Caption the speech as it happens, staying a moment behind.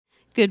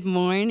Good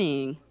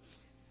morning.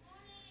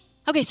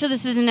 Okay, so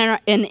this is an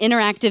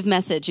interactive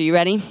message. Are you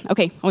ready?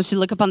 Okay, I want you to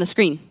look up on the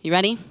screen. You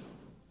ready?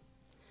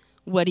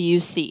 What do you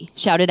see?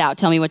 Shout it out.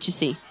 Tell me what you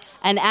see.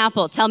 An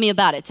apple. Tell me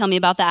about it. Tell me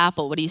about the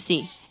apple. What do you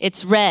see?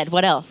 It's red.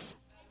 What else?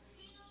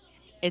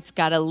 It's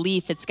got a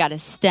leaf. It's got a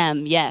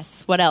stem.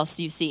 Yes. What else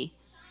do you see?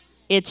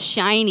 It's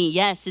shiny.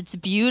 Yes, it's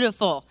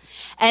beautiful.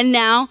 And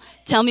now,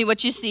 tell me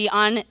what you see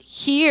on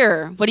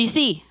here. What do you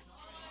see?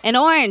 An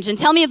orange. And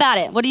tell me about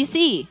it. What do you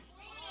see?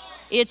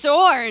 It's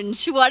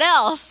orange. What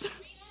else?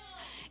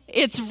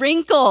 It's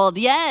wrinkled.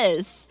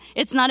 Yes.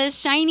 It's not as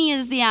shiny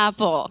as the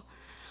apple.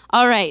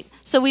 All right.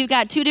 So we've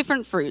got two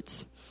different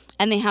fruits,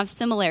 and they have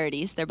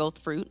similarities. They're both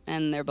fruit,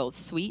 and they're both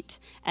sweet,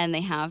 and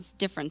they have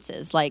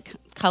differences like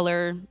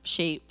color,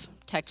 shape,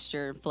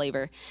 texture,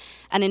 flavor.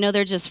 And I know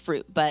they're just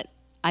fruit, but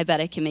I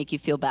bet I can make you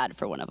feel bad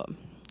for one of them.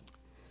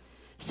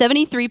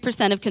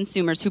 73% of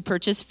consumers who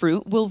purchase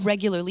fruit will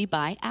regularly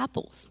buy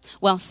apples,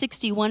 while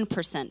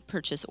 61%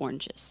 purchase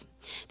oranges.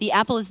 The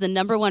apple is the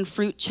number one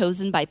fruit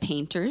chosen by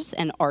painters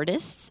and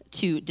artists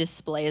to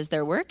display as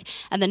their work,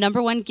 and the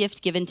number one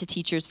gift given to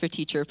teachers for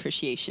Teacher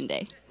Appreciation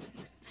Day.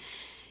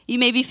 You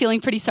may be feeling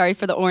pretty sorry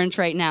for the orange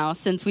right now,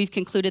 since we've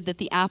concluded that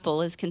the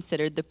apple is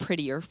considered the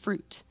prettier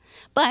fruit.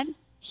 But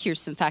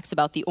here's some facts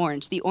about the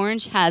orange. The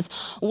orange has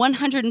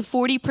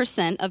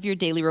 140% of your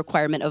daily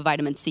requirement of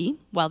vitamin C,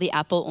 while the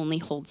apple only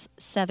holds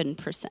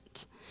 7%.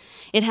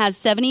 It has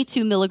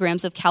 72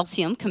 milligrams of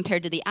calcium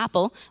compared to the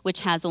apple,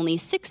 which has only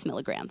 6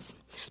 milligrams.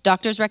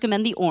 Doctors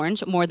recommend the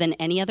orange more than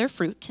any other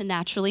fruit to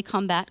naturally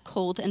combat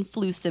cold and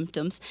flu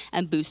symptoms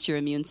and boost your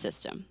immune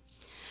system.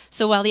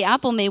 So while the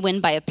apple may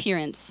win by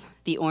appearance,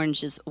 the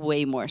orange is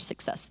way more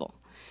successful.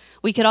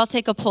 We could all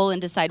take a poll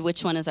and decide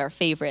which one is our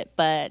favorite,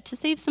 but to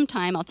save some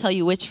time, I'll tell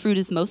you which fruit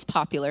is most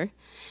popular,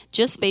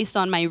 just based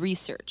on my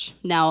research.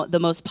 Now, the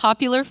most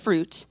popular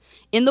fruit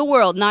in the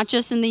world, not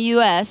just in the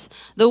U.S.,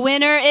 the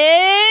winner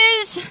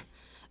is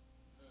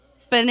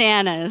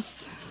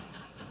bananas.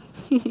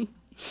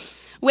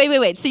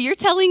 Wait. So you're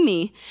telling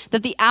me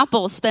that the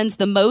apple spends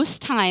the most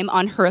time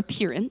on her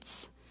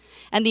appearance,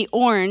 and the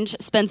orange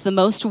spends the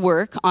most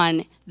work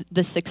on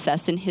the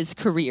success in his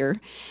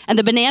career, and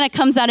the banana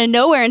comes out of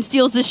nowhere and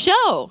steals the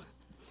show?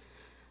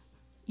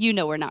 You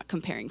know we're not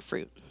comparing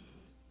fruit.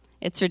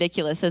 It's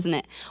ridiculous, isn't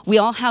it? We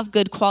all have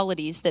good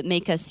qualities that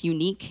make us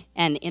unique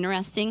and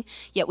interesting,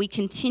 yet we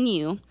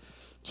continue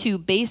to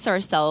base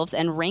ourselves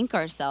and rank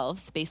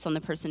ourselves based on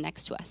the person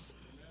next to us.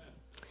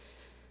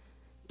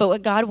 But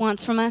what God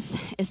wants from us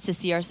is to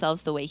see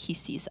ourselves the way he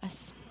sees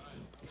us.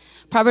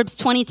 Proverbs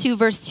 22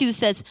 verse 2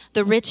 says,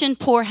 "The rich and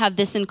poor have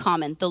this in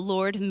common. The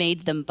Lord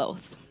made them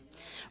both."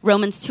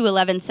 Romans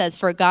 2:11 says,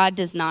 "For God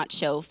does not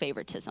show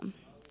favoritism."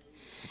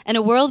 In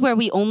a world where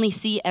we only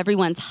see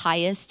everyone's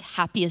highest,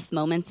 happiest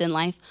moments in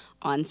life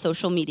on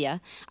social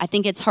media, I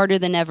think it's harder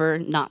than ever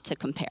not to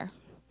compare.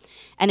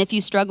 And if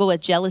you struggle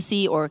with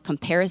jealousy or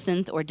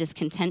comparisons or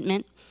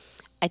discontentment,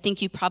 I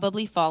think you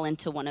probably fall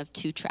into one of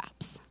two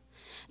traps.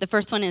 The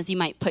first one is you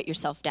might put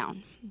yourself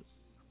down.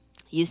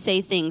 You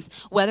say things,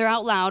 whether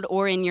out loud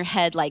or in your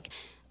head, like,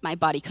 my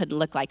body couldn't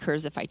look like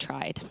hers if I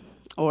tried.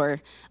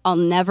 Or, I'll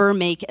never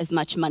make as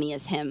much money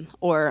as him.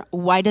 Or,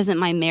 why doesn't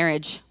my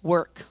marriage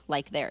work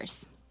like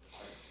theirs?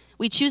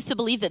 We choose to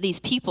believe that these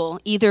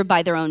people, either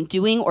by their own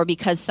doing or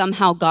because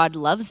somehow God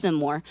loves them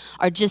more,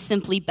 are just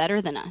simply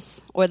better than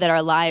us, or that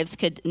our lives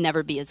could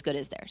never be as good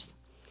as theirs.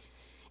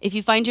 If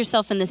you find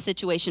yourself in this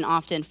situation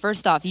often,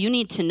 first off, you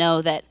need to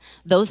know that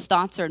those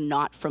thoughts are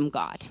not from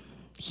God.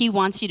 He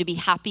wants you to be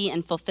happy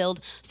and fulfilled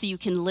so you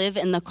can live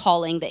in the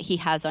calling that he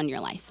has on your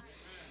life.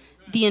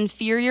 The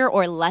inferior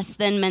or less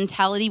than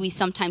mentality we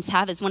sometimes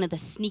have is one of the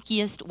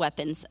sneakiest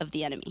weapons of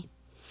the enemy,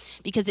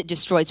 because it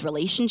destroys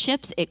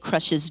relationships, it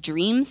crushes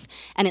dreams,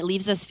 and it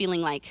leaves us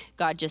feeling like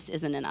God just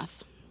isn't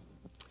enough.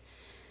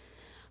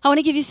 I want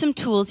to give you some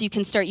tools you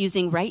can start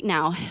using right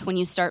now when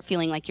you start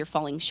feeling like you're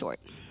falling short.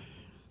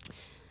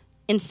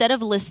 Instead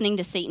of listening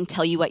to Satan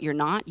tell you what you're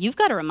not, you've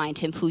got to remind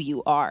him who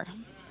you are.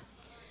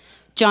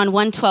 John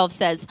 1:12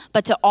 says,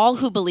 "But to all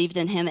who believed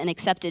in him and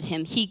accepted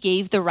him, he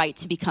gave the right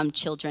to become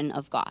children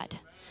of God."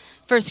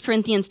 1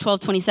 Corinthians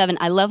 12:27,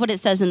 I love what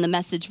it says in the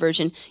Message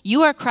version.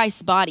 "You are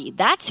Christ's body.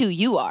 That's who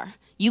you are.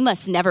 You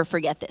must never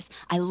forget this."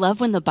 I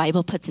love when the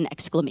Bible puts an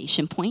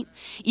exclamation point.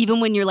 Even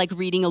when you're like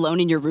reading alone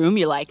in your room,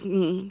 you're like,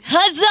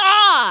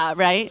 huzzah,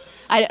 right?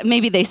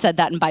 Maybe they said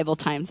that in Bible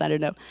times. I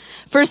don't know.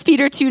 1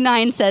 Peter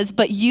 2:9 says,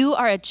 "But you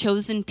are a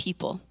chosen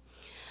people,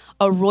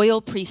 a royal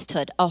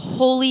priesthood, a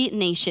holy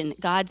nation,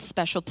 God's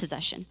special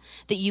possession,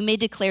 that you may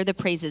declare the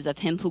praises of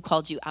him who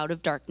called you out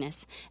of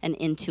darkness and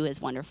into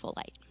his wonderful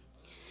light."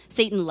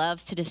 Satan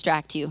loves to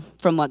distract you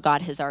from what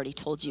God has already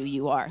told you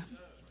you are.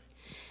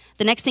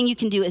 The next thing you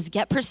can do is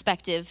get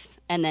perspective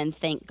and then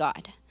thank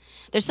God.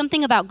 There's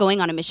something about going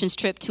on a missions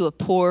trip to a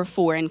poor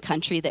foreign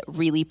country that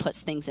really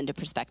puts things into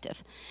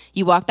perspective.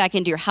 You walk back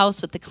into your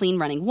house with the clean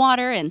running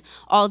water and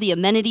all the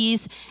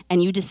amenities,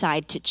 and you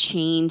decide to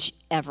change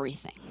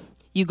everything.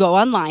 You go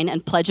online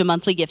and pledge a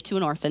monthly gift to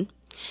an orphan.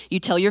 You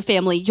tell your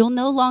family you'll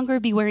no longer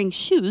be wearing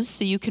shoes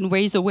so you can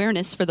raise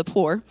awareness for the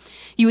poor.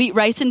 You eat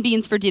rice and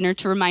beans for dinner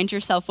to remind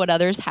yourself what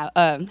others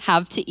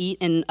have to eat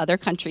in other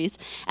countries.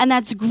 And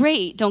that's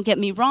great, don't get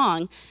me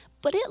wrong,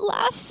 but it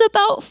lasts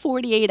about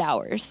 48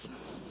 hours.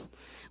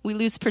 We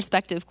lose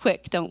perspective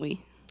quick, don't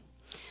we?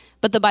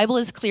 But the Bible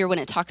is clear when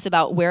it talks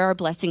about where our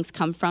blessings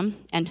come from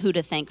and who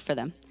to thank for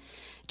them.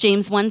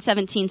 James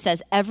 1:17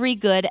 says, every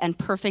good and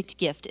perfect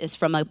gift is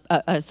from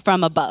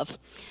above,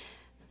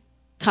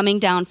 coming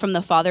down from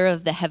the Father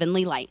of the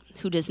heavenly light,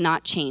 who does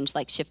not change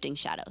like shifting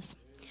shadows.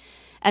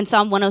 And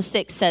Psalm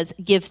 106 says,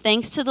 give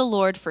thanks to the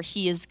Lord, for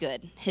he is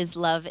good. His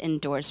love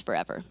endures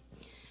forever.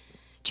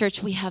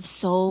 Church, we have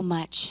so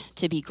much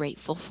to be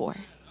grateful for.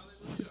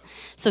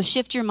 So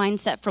shift your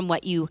mindset from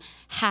what you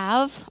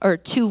have or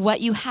to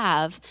what you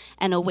have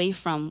and away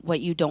from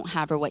what you don't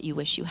have or what you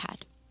wish you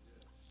had.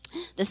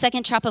 The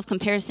second trap of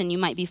comparison you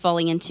might be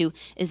falling into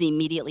is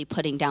immediately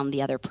putting down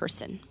the other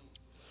person.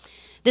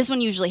 This one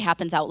usually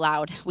happens out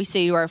loud. We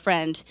say to our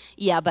friend,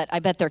 yeah, but I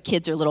bet their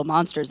kids are little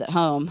monsters at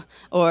home.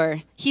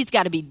 Or, he's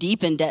got to be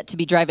deep in debt to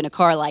be driving a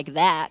car like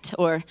that.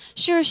 Or,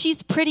 sure,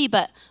 she's pretty,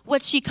 but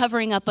what's she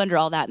covering up under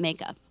all that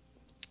makeup?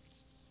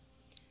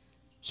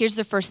 Here's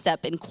the first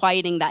step in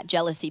quieting that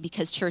jealousy,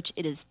 because, church,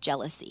 it is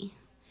jealousy.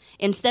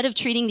 Instead of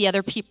treating the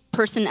other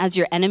person as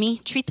your enemy,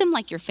 treat them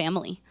like your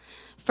family.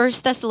 1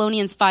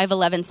 Thessalonians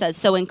 5:11 says,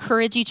 so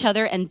encourage each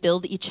other and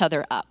build each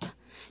other up,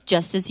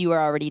 just as you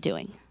are already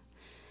doing.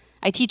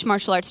 I teach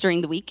martial arts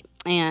during the week,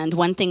 and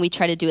one thing we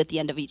try to do at the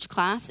end of each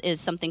class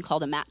is something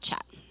called a mat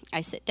chat.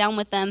 I sit down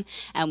with them,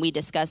 and we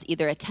discuss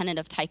either a tenet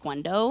of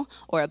Taekwondo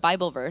or a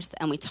Bible verse,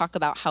 and we talk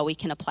about how we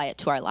can apply it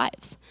to our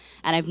lives.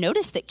 And I've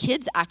noticed that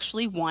kids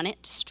actually want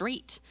it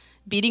straight.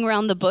 Beating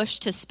around the bush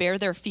to spare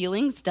their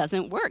feelings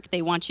doesn't work.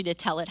 They want you to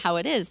tell it how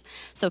it is.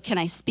 So can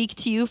I speak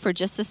to you for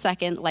just a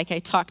second like I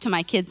talk to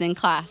my kids in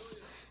class?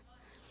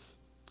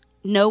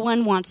 No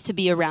one wants to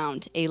be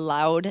around a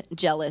loud,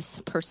 jealous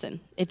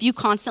person. If you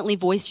constantly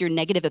voice your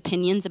negative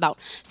opinions about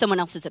someone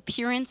else's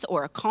appearance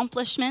or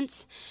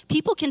accomplishments,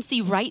 people can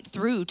see right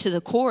through to the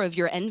core of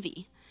your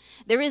envy.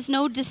 There is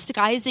no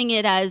disguising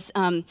it as,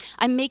 I'm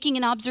making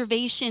an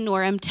observation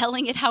or I'm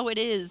telling it how it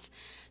is.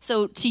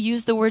 So to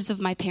use the words of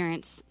my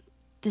parents,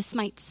 this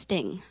might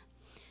sting.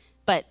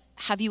 But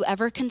have you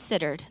ever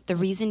considered the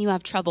reason you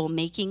have trouble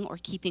making or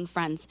keeping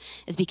friends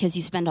is because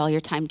you spend all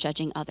your time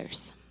judging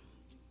others?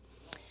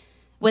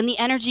 When the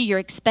energy you're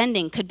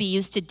expending could be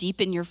used to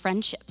deepen your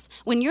friendships.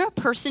 When you're a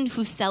person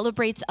who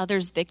celebrates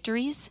others'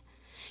 victories,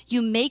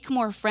 you make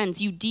more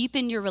friends, you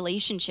deepen your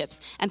relationships,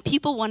 and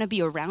people want to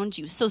be around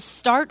you. So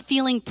start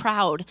feeling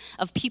proud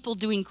of people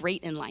doing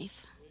great in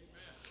life.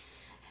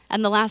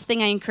 And the last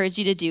thing I encourage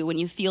you to do when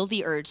you feel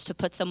the urge to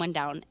put someone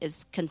down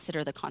is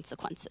consider the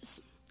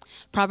consequences.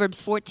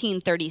 Proverbs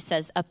 14:30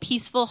 says, a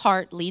peaceful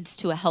heart leads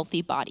to a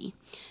healthy body.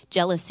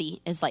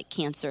 Jealousy is like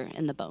cancer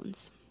in the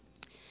bones.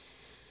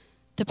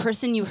 The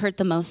person you hurt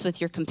the most with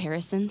your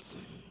comparisons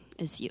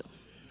is you.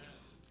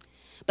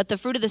 But the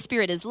fruit of the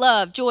Spirit is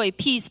love, joy,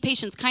 peace,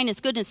 patience, kindness,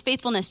 goodness,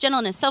 faithfulness,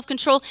 gentleness,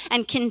 self-control,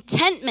 and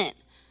contentment.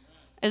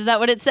 Is that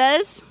what it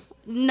says?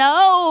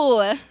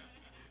 No.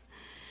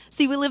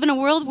 See, we live in a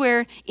world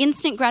where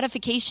instant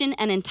gratification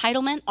and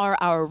entitlement are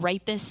our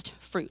ripest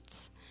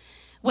fruits.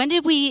 When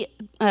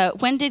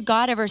did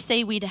God ever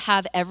say we'd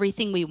have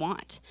everything we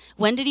want?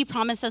 When did he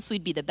promise us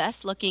we'd be the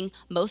best looking,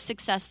 most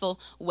successful,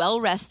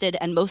 well-rested,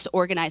 and most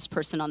organized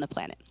person on the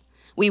planet?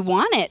 We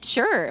want it,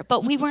 sure,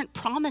 but we weren't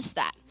promised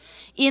that.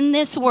 In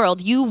this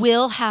world, you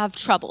will have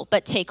trouble,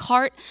 but take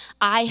heart,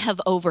 I have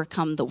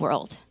overcome the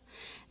world.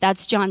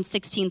 That's John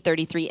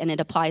 16:33, and it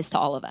applies to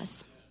all of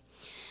us.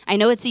 I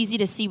know it's easy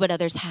to see what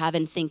others have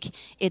and think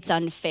it's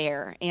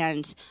unfair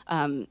and,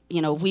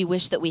 we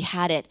wish that we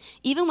had it.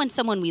 Even when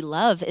someone we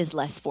love is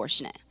less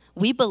fortunate,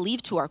 we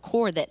believe to our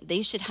core that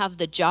they should have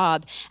the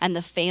job and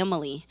the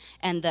family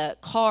and the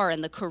car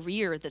and the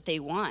career that they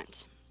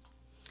want.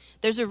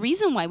 There's a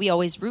reason why we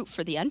always root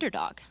for the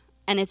underdog,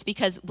 and it's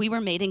because we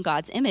were made in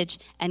God's image,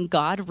 and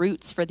God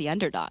roots for the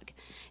underdog.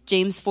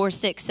 James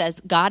 4:6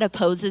 says, God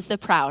opposes the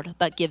proud,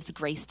 but gives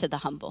grace to the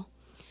humble.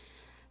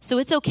 So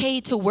it's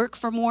okay to work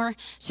for more,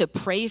 to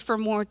pray for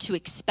more, to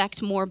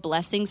expect more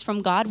blessings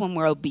from God when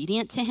we're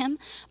obedient to him.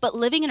 But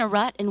living in a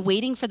rut and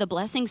waiting for the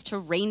blessings to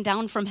rain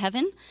down from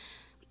heaven,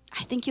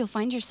 I think you'll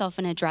find yourself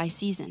in a dry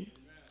season.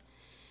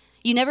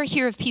 You never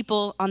hear of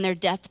people on their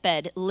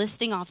deathbed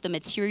listing off the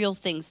material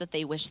things that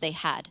they wish they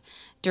had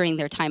during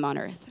their time on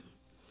earth.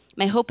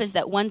 My hope is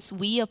that once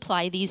we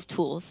apply these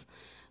tools,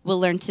 we'll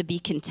learn to be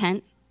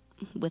content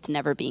with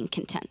never being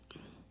content.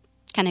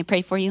 Can I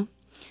pray for you?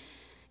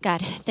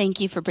 God,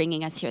 thank you for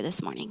bringing us here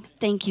this morning.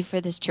 Thank you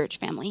for this church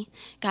family.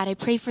 God, I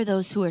pray for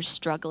those who are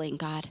struggling,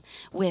 God,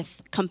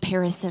 with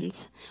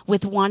comparisons,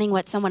 with wanting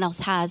what someone else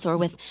has, or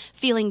with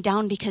feeling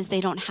down because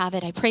they don't have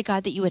it. I pray,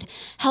 God, that you would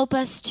help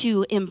us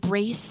to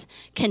embrace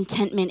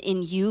contentment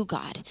in you,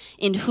 God,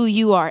 in who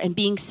you are, and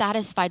being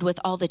satisfied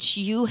with all that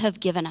you have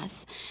given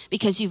us,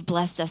 because you've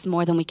blessed us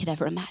more than we could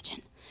ever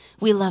imagine.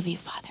 We love you,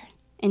 Father.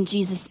 In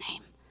Jesus'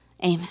 name,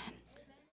 amen.